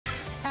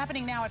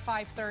Happening now at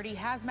 5:30,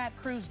 hazmat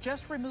crews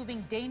just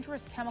removing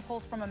dangerous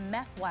chemicals from a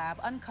meth lab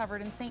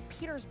uncovered in St.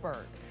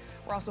 Petersburg.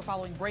 We're also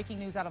following breaking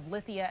news out of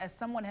Lithia as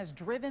someone has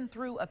driven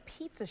through a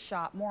pizza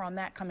shop. More on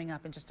that coming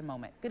up in just a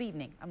moment. Good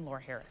evening. I'm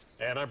Laura Harris.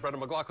 And I'm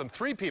Brendan McLaughlin.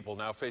 3 people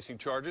now facing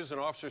charges, and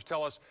officers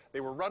tell us they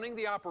were running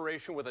the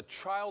operation with a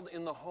child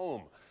in the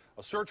home.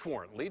 A search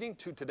warrant leading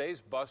to today's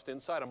bust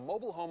inside a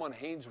mobile home on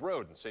Haines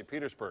Road in St.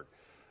 Petersburg.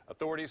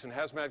 Authorities and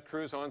hazmat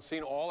crews on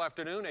scene all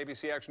afternoon.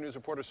 ABC Action News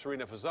reporter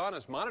Serena Fazan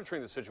is monitoring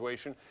the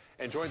situation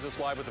and joins us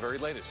live with the very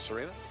latest.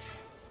 Serena?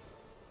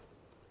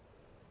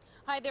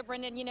 Hi there,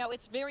 Brendan. You know,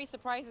 it's very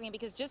surprising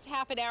because just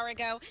half an hour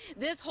ago,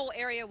 this whole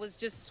area was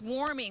just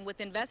swarming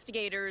with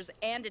investigators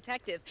and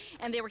detectives,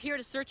 and they were here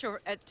to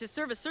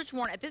serve a search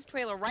warrant at this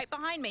trailer right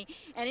behind me.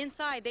 And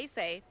inside, they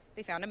say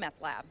they found a meth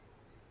lab.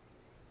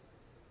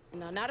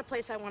 No, not a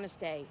place I want to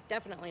stay.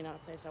 Definitely not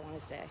a place I want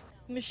to stay.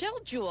 Michelle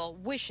Jewell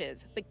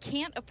wishes but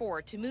can't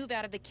afford to move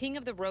out of the King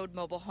of the Road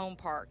mobile home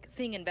park,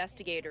 seeing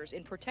investigators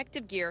in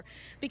protective gear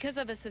because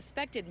of a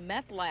suspected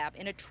meth lab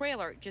in a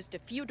trailer just a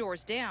few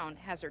doors down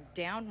has her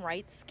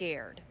downright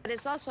scared. But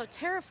it's also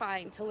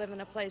terrifying to live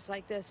in a place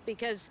like this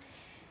because,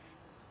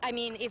 I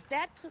mean, if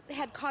that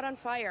had caught on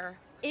fire,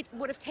 it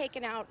would have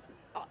taken out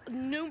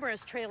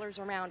numerous trailers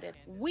around it.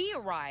 We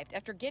arrived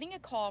after getting a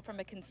call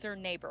from a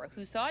concerned neighbor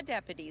who saw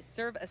deputies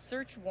serve a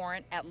search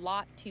warrant at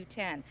Lot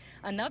 210.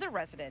 Another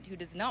resident who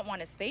does not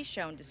want his face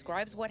shown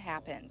describes what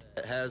happened.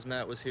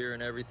 Hazmat was here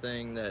and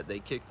everything, that they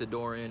kicked the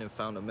door in and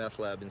found a meth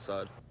lab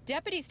inside.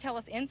 Deputies tell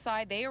us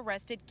inside they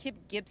arrested Kip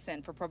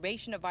Gibson for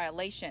probation of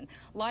violation.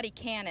 Lottie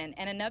Cannon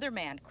and another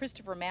man,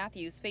 Christopher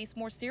Matthews, face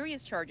more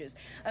serious charges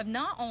of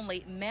not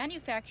only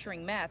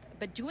manufacturing meth,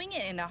 but doing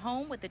it in a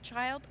home with a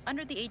child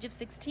under the age of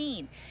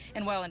 16.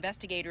 And while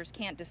investigators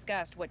can't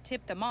discuss what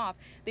tipped them off,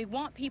 they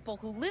want people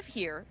who live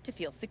here to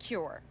feel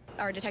secure.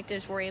 Our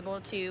detectives were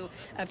able to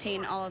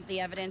obtain all of the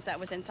evidence that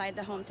was inside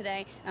the home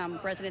today.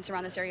 Residents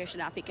around this area should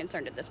not be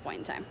concerned at this point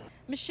in time.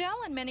 Michelle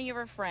and many of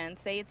her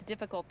friends say it's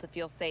difficult to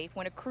feel safe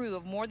when a crew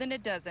of more than a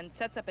dozen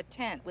sets up a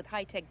tent with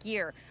high-tech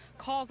gear,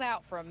 calls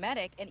out for a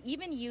medic, and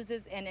even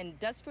uses an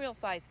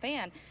industrial-sized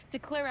fan to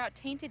clear out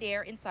tainted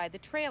air inside the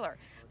trailer.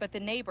 But the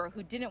neighbor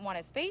who didn't want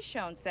his face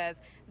shown says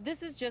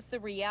this is just the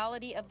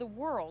reality of the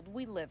world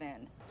we live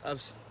in.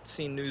 I've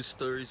seen news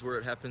stories where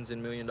it happens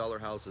in million-dollar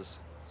houses.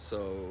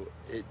 So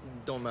it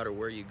don't matter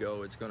where you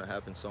go, it's going to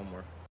happen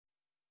somewhere.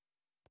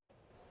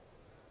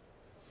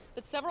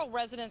 But several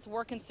residents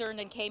were concerned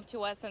and came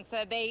to us and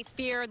said they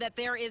fear that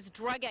there is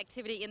drug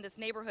activity in this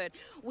neighborhood.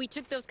 We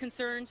took those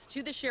concerns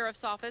to the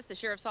sheriff's office. The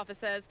sheriff's office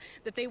says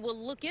that they will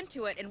look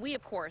into it, and we,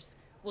 of course,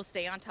 will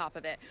stay on top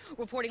of it.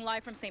 Reporting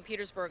live from St.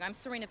 Petersburg, I'm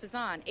Serena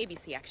Fazan,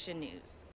 ABC Action News.